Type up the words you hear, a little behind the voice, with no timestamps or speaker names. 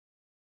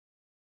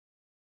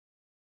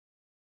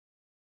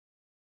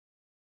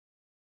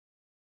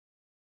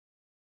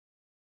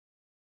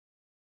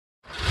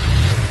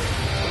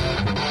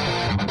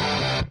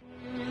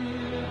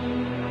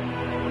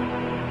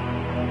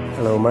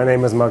So my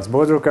name is Max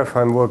Bodrukov,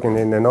 I'm working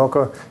in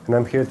Ino-Co, and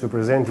I'm here to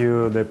present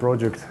you the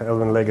project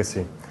Elven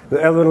Legacy.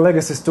 The Elven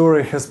Legacy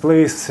story has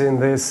place in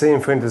the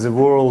same fantasy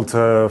world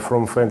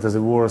from fantasy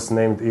wars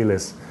named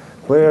Elves.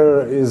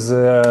 Player is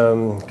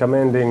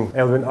commanding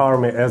Elven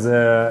army as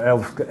a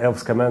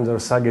Elves commander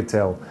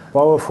Seagate.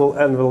 Powerful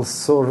Elven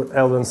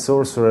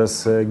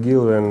sorceress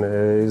Gilwen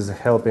is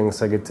helping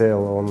Seagate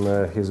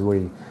on his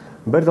way.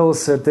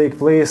 Battles take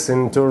place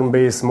in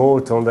turn-based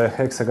mode on the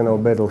hexagonal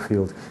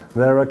battlefield.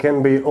 There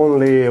can be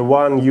only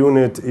one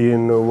unit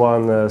in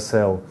one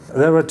cell.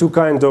 There are two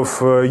kinds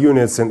of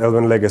units in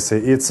Elven Legacy.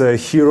 It's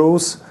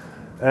heroes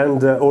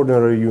and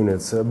ordinary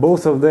units.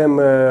 Both of them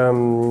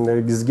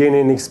is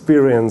gaining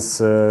experience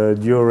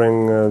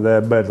during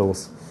their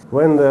battles.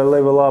 When the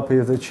level up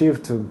is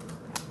achieved,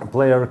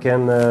 player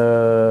can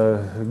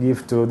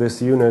give to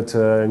this unit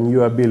a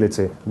new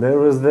ability.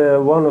 There is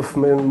one of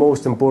the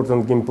most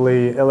important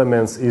gameplay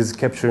elements is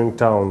capturing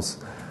towns.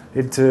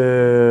 It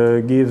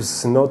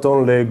gives not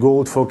only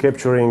gold for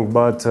capturing,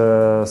 but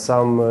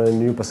some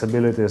new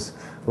possibilities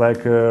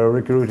like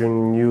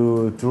recruiting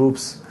new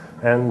troops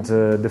and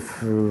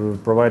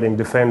providing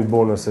defense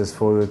bonuses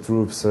for the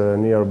troops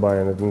nearby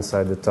and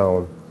inside the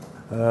town.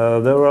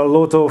 There are a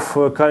lot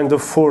of kind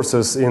of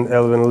forces in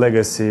Elven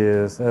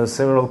Legacy,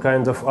 several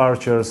kind of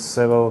archers,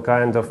 several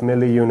kind of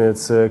melee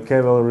units,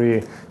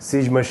 cavalry,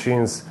 siege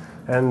machines,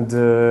 and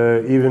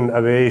even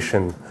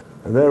aviation.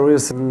 There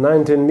is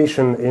 19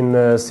 missions in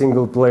a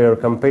single-player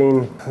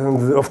campaign.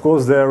 And of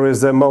course, there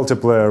is a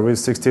multiplayer with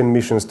 16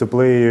 missions to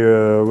play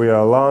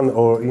via LAN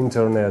or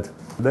internet.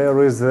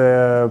 There is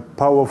a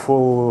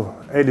powerful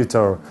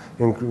editor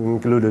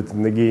included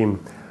in the game,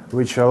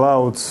 which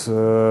allowed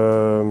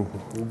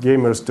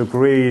gamers to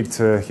create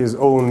his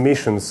own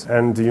missions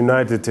and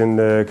unite it in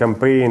the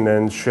campaign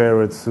and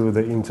share it through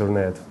the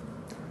internet.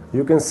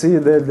 You can see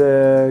that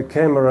the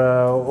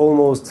camera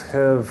almost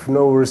have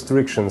no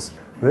restrictions.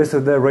 This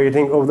is the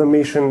rating of the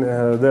mission.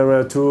 There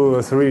are 2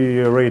 or 3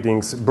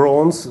 ratings: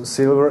 bronze,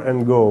 silver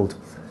and gold.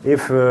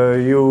 If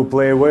you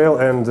play well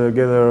and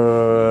get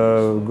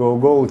a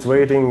gold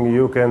rating,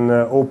 you can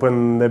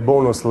open the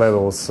bonus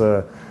levels.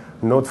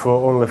 Not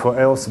only for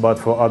elves, but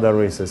for other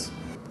races.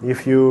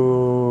 If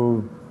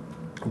you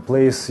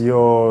place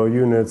your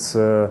units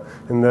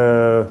in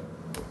the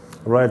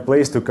right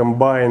place to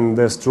combine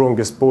the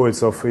strongest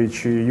points of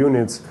each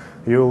unit,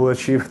 you will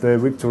achieve the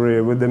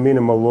victory with the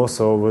minimal loss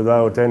or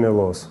without any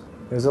loss.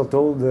 As I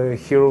told, the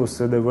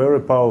heroes are the very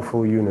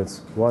powerful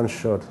units. One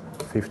shot,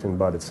 15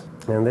 bullets.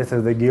 And this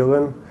is the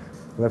Gilwen,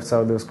 left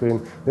side of the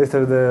screen. This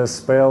is the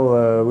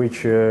spell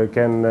which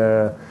can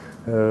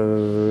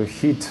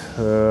hit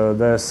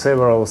the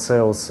several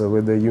cells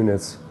with the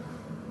units.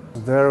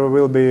 There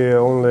will be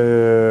only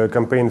a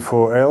campaign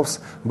for elves,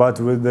 but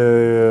with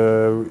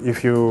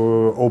if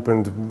you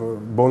opened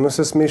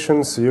bonuses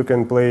missions, you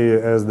can play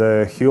as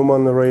the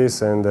human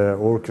race and the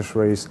orcish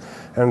race,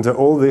 and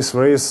all these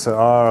races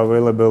are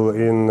available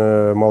in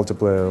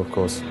multiplayer, of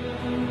course.